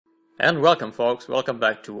And welcome folks, welcome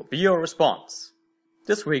back to Video Response.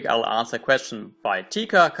 This week I'll answer a question by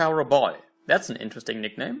Tika Boy. That's an interesting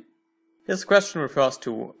nickname. His question refers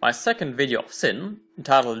to my second video of Sin,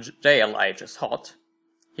 entitled JLH is Hot.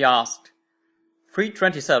 He asked,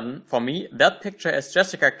 327, for me that picture is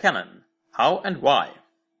Jessica Cannon. How and why?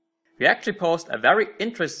 You actually posed a very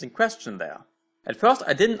interesting question there. At first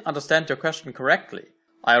I didn't understand your question correctly.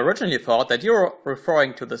 I originally thought that you were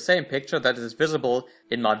referring to the same picture that is visible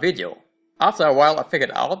in my video. After a while I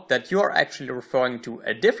figured out that you are actually referring to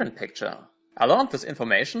a different picture. I learned this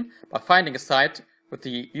information by finding a site with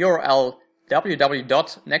the URL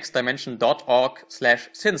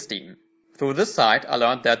www.nextdimension.org/SinSteam. Through this site I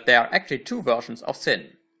learned that there are actually two versions of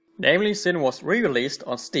Sin. Namely, Sin was re-released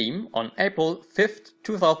on Steam on April 5th,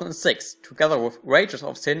 2006, together with Rages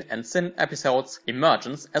of Sin and Sin Episodes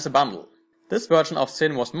Emergence as a bundle. This version of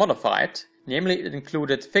Sin was modified, namely it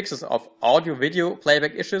included fixes of audio-video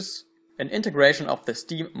playback issues, an integration of the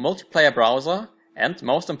Steam multiplayer browser, and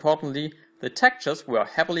most importantly, the textures were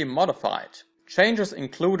heavily modified. Changes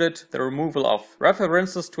included the removal of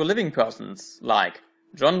references to living persons like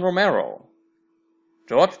John Romero,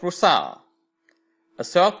 George Broussard, a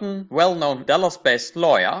certain well-known Dallas-based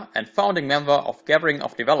lawyer and founding member of Gathering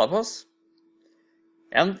of Developers,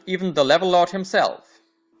 and even the Level Lord himself.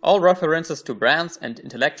 All references to brands and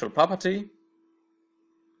intellectual property,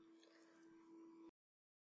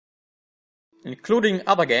 including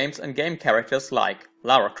other games and game characters like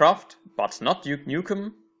Lara Croft, but not Duke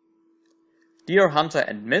Nukem, Deer Hunter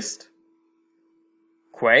and Myst,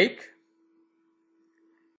 Quake,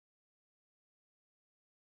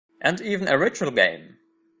 and even a ritual game,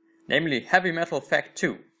 namely Heavy Metal Fact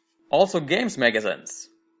 2. Also games magazines.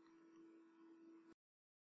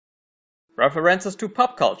 References to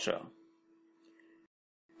pop culture,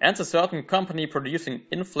 and a certain company producing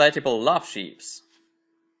inflatable love sheeps.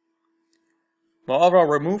 Moreover,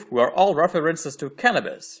 removed were all references to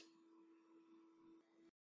cannabis.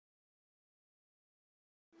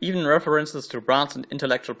 Even references to brands and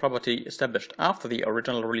intellectual property established after the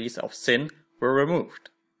original release of Sin were removed.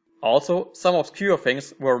 Also, some obscure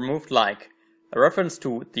things were removed, like a reference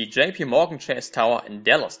to the JP Morgan Chase Tower in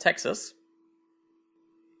Dallas, Texas,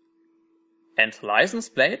 and license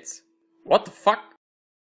plates? What the fuck?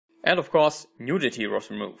 And of course, nudity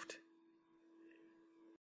was removed.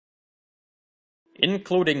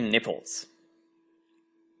 Including nipples.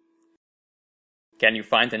 Can you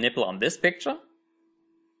find a nipple on this picture?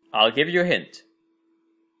 I'll give you a hint.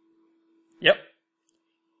 Yep.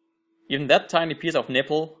 Even that tiny piece of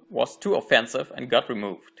nipple was too offensive and got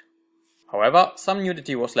removed. However, some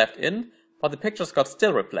nudity was left in, but the pictures got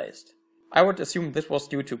still replaced. I would assume this was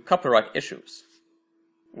due to copyright issues.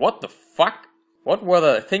 What the fuck? What were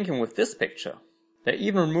they thinking with this picture? They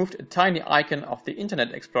even removed a tiny icon of the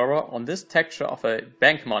Internet Explorer on this texture of a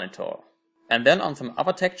bank monitor. And then on some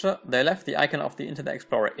other texture they left the icon of the Internet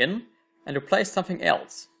Explorer in and replaced something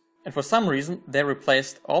else. And for some reason they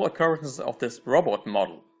replaced all occurrences of this robot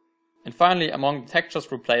model. And finally, among the textures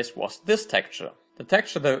replaced was this texture, the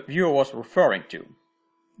texture the viewer was referring to.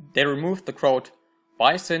 They removed the quote,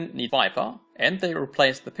 "Why Sin Need Viper," and they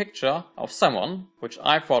replaced the picture of someone, which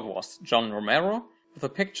I thought was John Romero, with a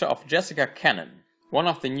picture of Jessica Cannon, one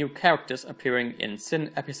of the new characters appearing in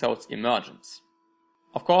Sin Episodes Emergence.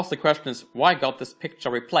 Of course the question is, why got this picture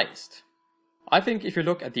replaced? I think if you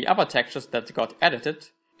look at the other textures that got edited,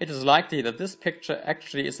 it is likely that this picture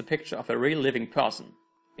actually is a picture of a real living person.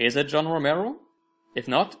 Is it John Romero? If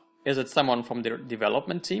not, is it someone from the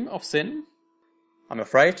development team of Sin? I'm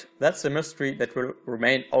afraid that's a mystery that will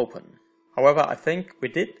remain open. However, I think we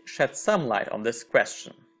did shed some light on this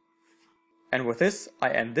question. And with this,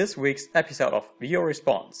 I end this week's episode of Video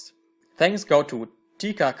Response. Thanks go to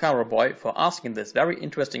Tika Boy for asking this very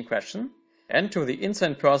interesting question, and to the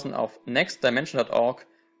insane person of nextdimension.org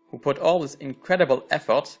who put all this incredible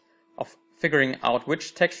effort of figuring out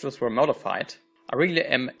which textures were modified. I really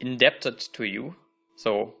am indebted to you,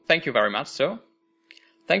 so thank you very much, sir.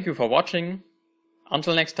 Thank you for watching.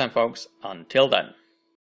 Until next time folks, until then.